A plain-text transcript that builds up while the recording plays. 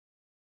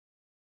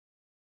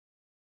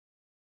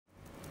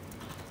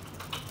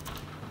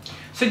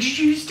So did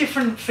you use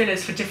different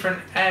fillers for different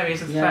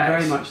areas of the face? Yeah,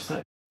 very much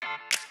so.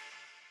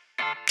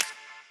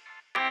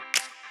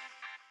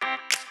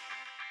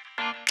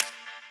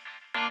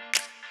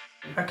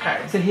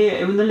 Okay. So here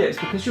in the lips,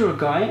 because you're a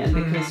guy and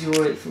because you're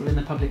sort of in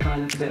the public eye a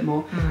little bit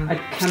more, I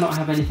cannot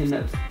have anything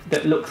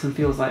that looks and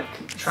feels like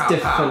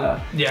stiff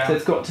filler. Yeah. So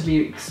it's got to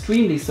be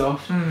extremely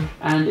soft,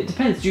 and it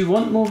depends. Do you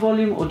want more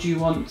volume or do you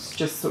want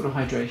just sort of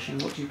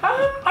hydration? What do you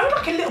prefer? I would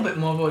like a little bit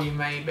more volume,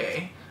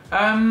 maybe.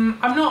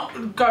 I'm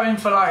not going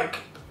for like,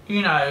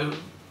 you know,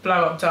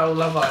 blow up dull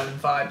Love Island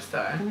vibes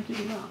though. Can I give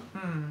you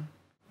that?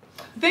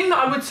 The thing that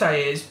I would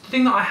say is, the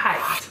thing that I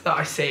hate that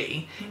I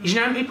see is, you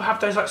know, when people have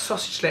those like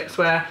sausage lips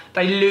where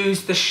they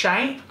lose the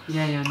shape.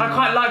 Yeah, yeah. I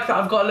quite like that.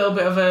 I've got a little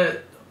bit of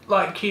a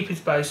like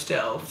Cupid's bow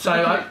still,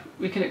 so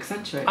we can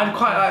accentuate. I'd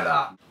quite like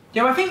that.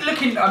 Yeah, I think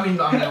looking. I mean,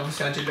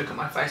 obviously I do look at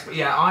my face, but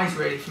yeah, eyes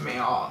really for me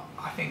are.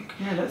 I think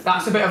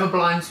that's a bit of a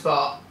blind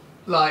spot.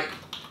 Like,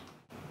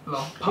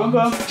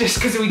 just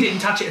because we didn't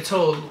touch it at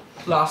all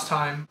last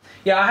time.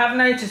 Yeah, I have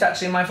noticed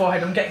actually in my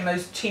forehead I'm getting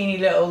those teeny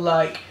little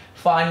like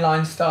fine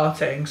lines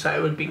starting, so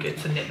it would be good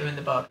to nip them in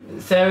the bud.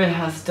 Sarah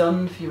has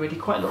done for you really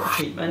quite a lot of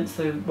treatment,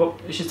 so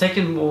she's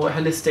taken a more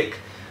holistic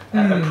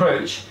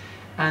approach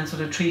and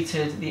sort of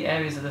treated the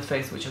areas of the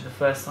face which are the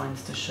first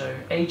signs to show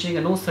aging,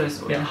 and also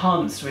sort of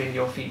enhanced really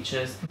your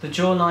features. The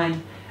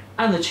jawline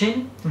and the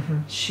chin.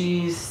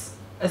 She's,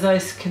 as I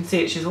can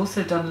see it, she's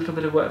also done a little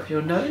bit of work for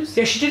your nose.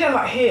 Yeah, she did it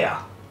like here.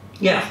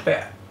 Yeah. This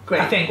bit.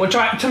 Great. I think, which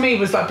to me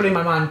was like blew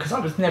my mind because I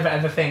was never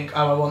ever think,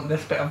 oh, I want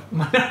this bit of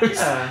my nose.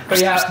 But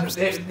yeah,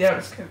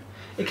 it's good.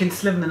 It can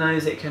slim the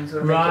nose, it can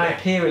sort of make it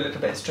appear a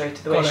little bit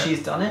straighter the way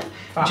she's done it.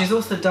 And she's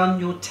also done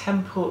your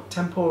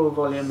temporal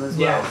volume as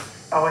well.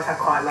 I always have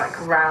quite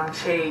like round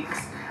cheeks,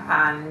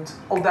 and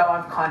although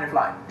I've kind of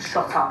like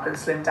shot up and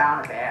slimmed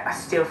down a bit, I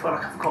still feel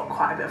like I've got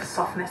quite a bit of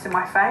softness in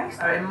my face.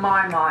 So in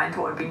my mind,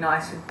 what would be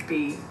nice would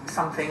be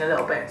something a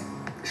little bit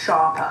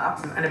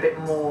sharper and a bit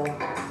more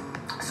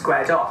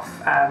squared off,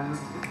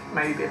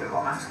 maybe be a bit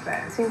more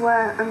masculine. See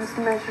where I'm just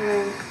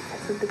measuring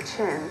to the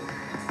chin,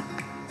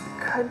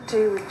 could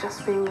do with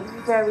just being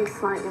very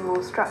slightly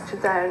more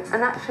structured there,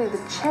 and actually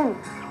the chin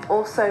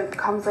also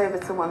comes over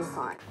to one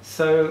side.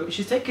 So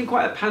she's taken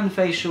quite a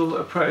pan-facial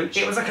approach.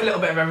 It was like a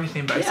little bit of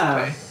everything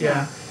basically.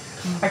 Yeah.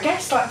 I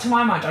guess like to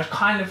my mind I was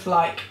kind of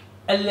like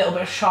a little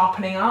bit of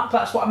sharpening up.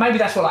 Maybe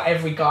that's what like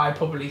every guy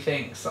probably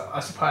thinks. I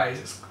suppose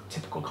it's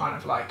typical kind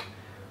of like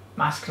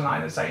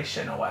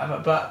masculinization or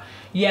whatever, but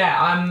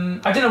yeah,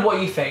 I don't know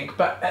what you think,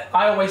 but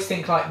I always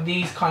think like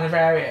these kind of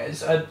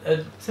areas are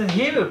so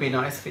here would be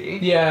nice for you.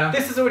 Yeah.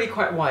 This is already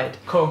quite wide.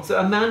 Cool. So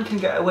a man can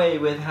get away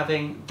with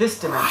having this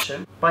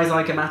dimension,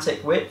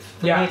 bizygomatic width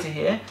from here to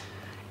here,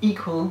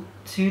 equal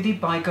to the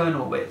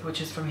bigonal width,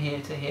 which is from here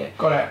to here.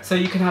 Got it. So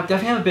you can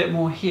definitely have a bit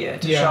more here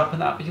to sharpen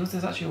that, but yours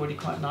is actually already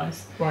quite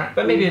nice. Right.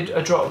 But maybe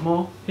a drop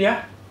more.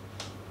 Yeah.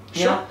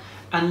 Sure. Yeah.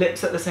 And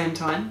lips at the same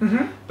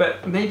time,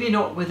 but maybe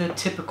not with a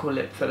typical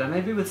lip filler.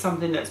 Maybe with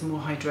something that's more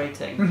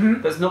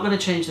hydrating. That's not going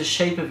to change the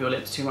shape of your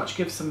lips too much. Just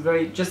give some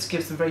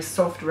very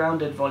soft,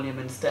 rounded volume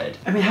instead.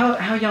 I mean,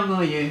 how young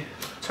are you?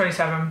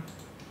 27.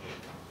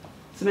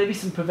 So maybe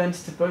some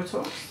preventative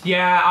Botox.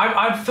 Yeah,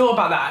 I've thought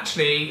about that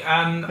actually.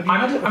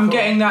 I'm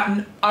getting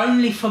that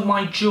only for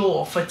my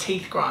jaw for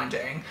teeth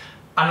grinding,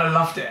 and I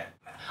loved it.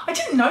 I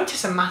didn't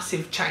notice a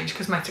massive change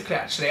cosmetically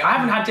actually.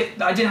 I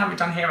didn't have it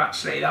done here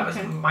actually. That was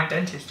my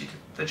dentist did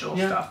the jaw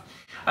stuff.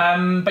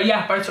 But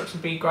yeah, Botox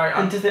would be great.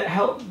 And does it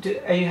help?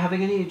 Are you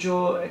having any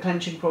jaw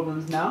clenching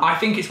problems now? I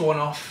think it's worn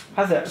off.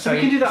 Has it? So we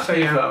can do that for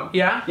you as well.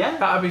 Yeah? Yeah?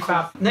 That would be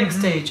fab. Next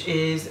stage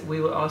is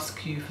we will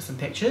ask you for some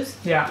pictures.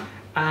 Yeah.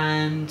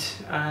 And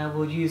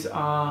we'll use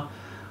our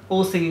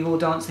all singing, all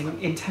dancing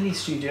IntelliStudio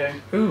Studio,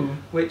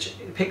 which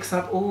picks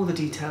up all the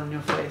detail in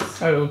your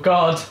face. Oh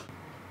God.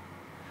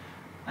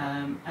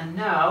 And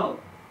now,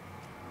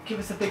 give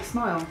us a big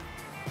smile.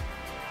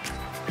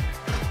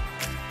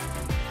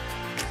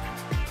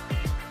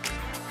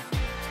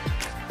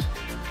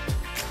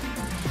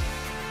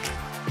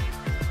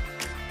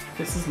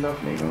 This is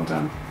lovely, well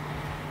done.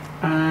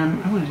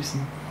 I want to do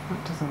some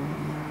factors on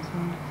there as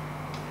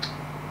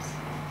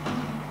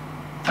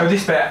well. Oh,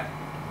 this bit.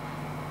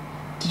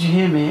 Did you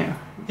hear me?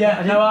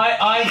 Yeah, no,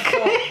 I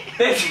thought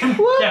this.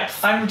 Yeah,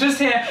 I'm just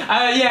here.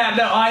 Yeah,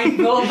 no, I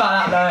thought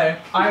about that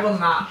though. I want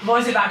that.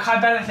 What is it, that Kai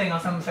Bennett thing or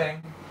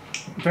something?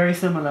 Very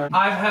similar.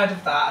 I've heard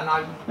of that,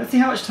 and Let's see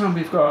how much time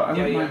we've got. I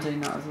wouldn't mind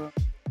doing that as well.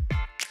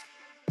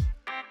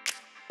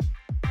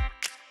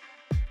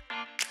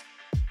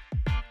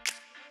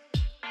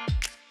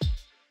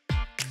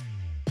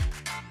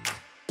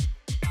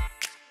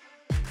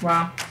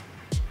 Wow.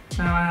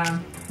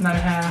 No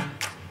hair.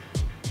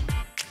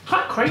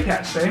 Quite creepy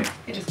actually.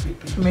 It is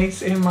creepy. For me,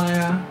 seeing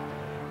my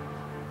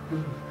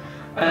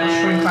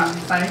shrink wrap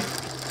face.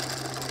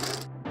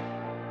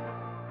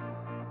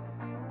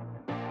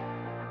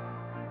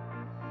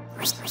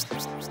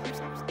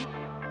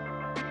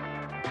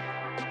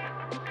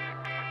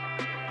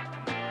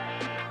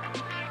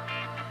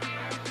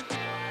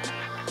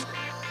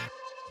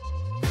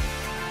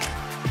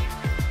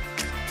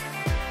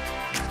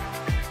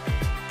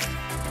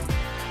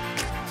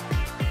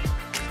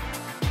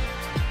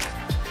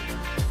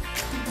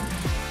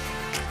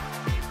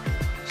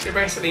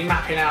 you're basically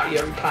mapping out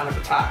your plan of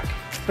attack.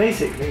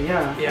 Basically,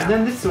 yeah. Yeah. And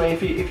then this way,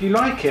 if you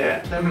like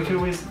it, then we can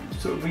always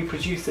sort of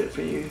reproduce it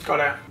for you. Got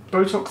it.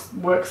 Botox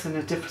works in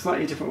a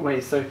slightly different way,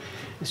 so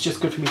it's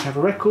just good for me to have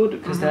a record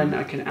because then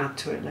I can add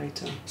to it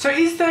later. So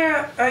is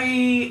there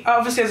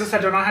obviously, as I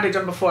said, when I had it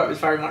done before, it was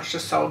very much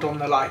just sold on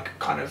the like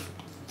kind of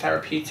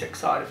therapeutic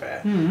side of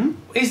it.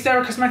 Is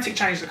there a cosmetic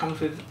change that comes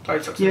with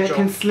Botox? Yeah, it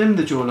can slim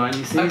the jawline,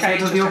 you see. Okay, so it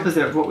does the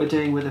opposite of what we're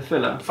doing with a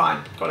filler.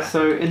 Fine, got it.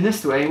 So in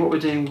this way, what we're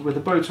doing with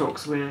the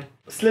Botox, we're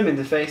slimming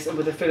the face, and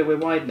with the filler, we're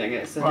widening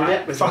it. So the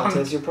net result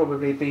is you'll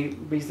probably be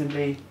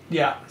reasonably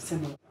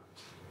similar.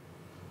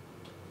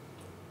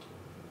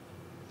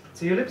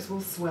 So your lips will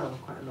swell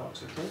quite a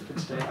lot, okay, for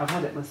today. I've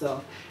had it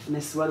myself, and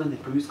they swell and they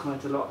bruise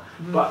quite a lot.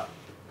 But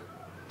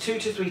 2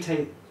 to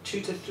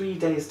 3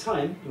 days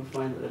time, you'll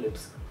find that the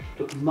lips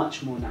look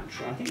much more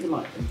natural. I think you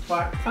like them.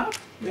 Like that?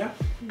 Yeah.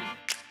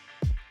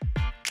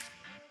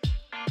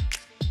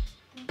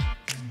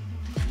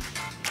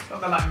 Got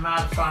the like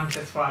mad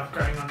scientist vibe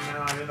going on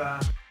now over there.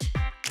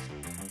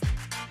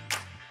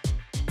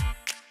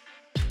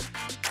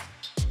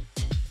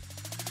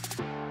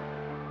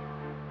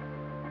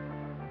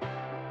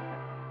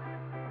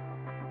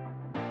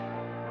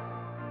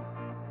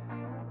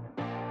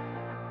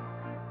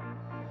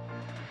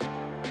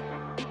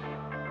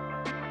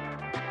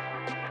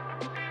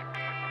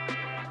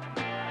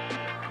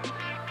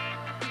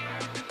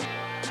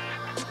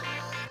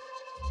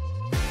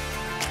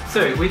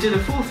 So we did a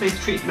full face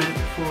treatment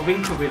for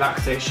wrinkle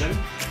relaxation.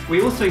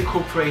 We also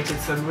incorporated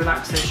some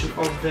relaxation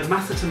of the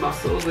masseter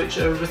muscles, which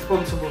are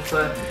responsible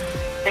for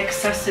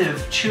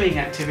excessive chewing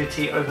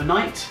activity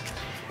overnight,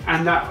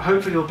 and that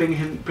hopefully will bring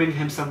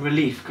him some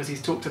relief because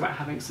he's talked about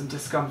having some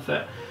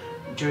discomfort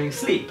during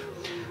sleep.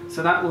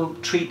 So that will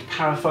treat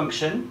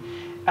parafunction,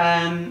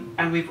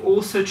 and we've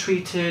also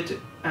treated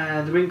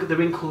the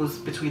wrinkles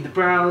between the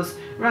brows,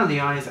 around the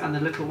eyes, and the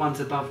little ones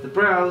above the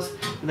brows,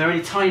 and they're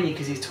only tiny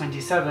because he's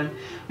 27.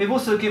 We've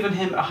also given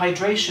him a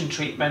hydration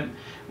treatment,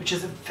 which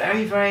is a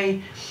very,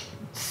 very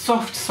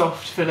soft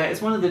filler.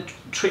 It's one of the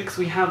tricks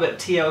we have at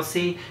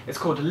TLC. It's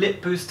called a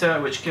lip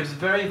booster, which gives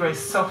very, very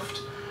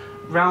soft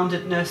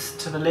roundedness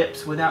to the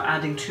lips without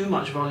adding too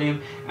much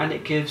volume, and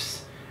it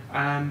gives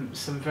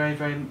some very,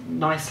 very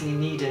nicely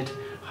needed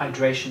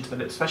hydration to the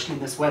lips, especially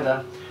in this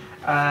weather.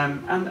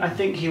 And I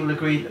think he will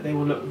agree that they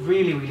will look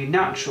really, really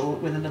natural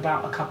within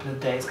about a couple of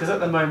days, because at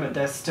the moment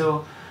they're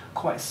still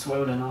quite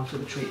swollen after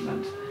the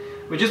treatment.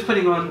 We're just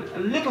putting on a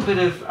little bit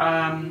of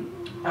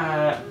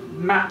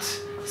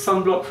matte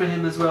sunblock for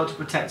him as well to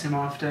protect him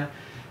after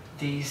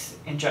these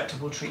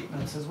injectable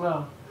treatments as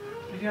well.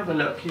 If you have a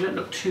look, you don't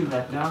look too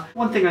red now.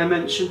 One thing I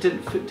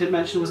didn't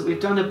mention was that we've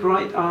done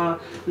our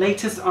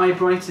latest eye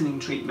brightening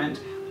treatment,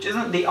 which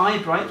isn't the eye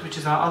bright, which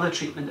is our other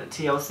treatment at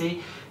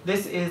TLC.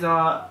 This is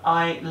our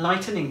eye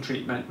lightening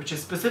treatment, which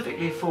is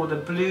specifically for the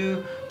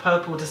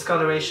blue-purple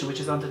discoloration which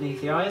is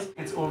underneath the eyes.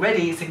 It's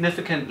already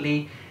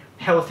significantly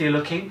healthier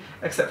looking,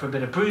 except for a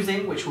bit of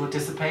bruising, which will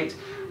dissipate,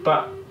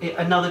 but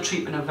another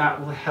treatment of that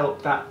will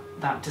help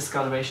that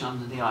discoloration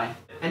under the eye.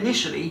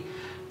 Initially,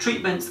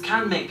 treatments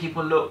can make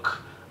people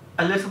look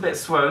a little bit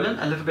swollen,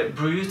 a little bit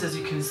bruised, as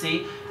you can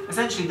see.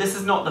 Essentially, this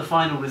is not the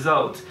final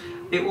result.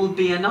 It will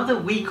be another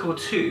week or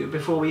two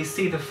before we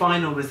see the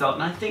final result,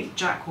 and I think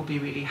Jack will be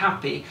really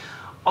happy.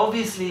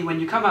 Obviously, when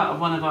you come out of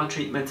one of our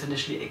treatments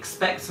initially,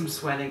 expect some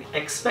swelling,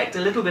 expect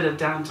a little bit of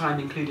downtime,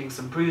 including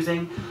some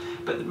bruising,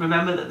 but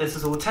remember that this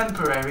is all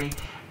temporary,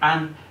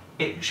 and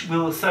it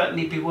will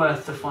certainly be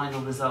worth the final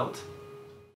result.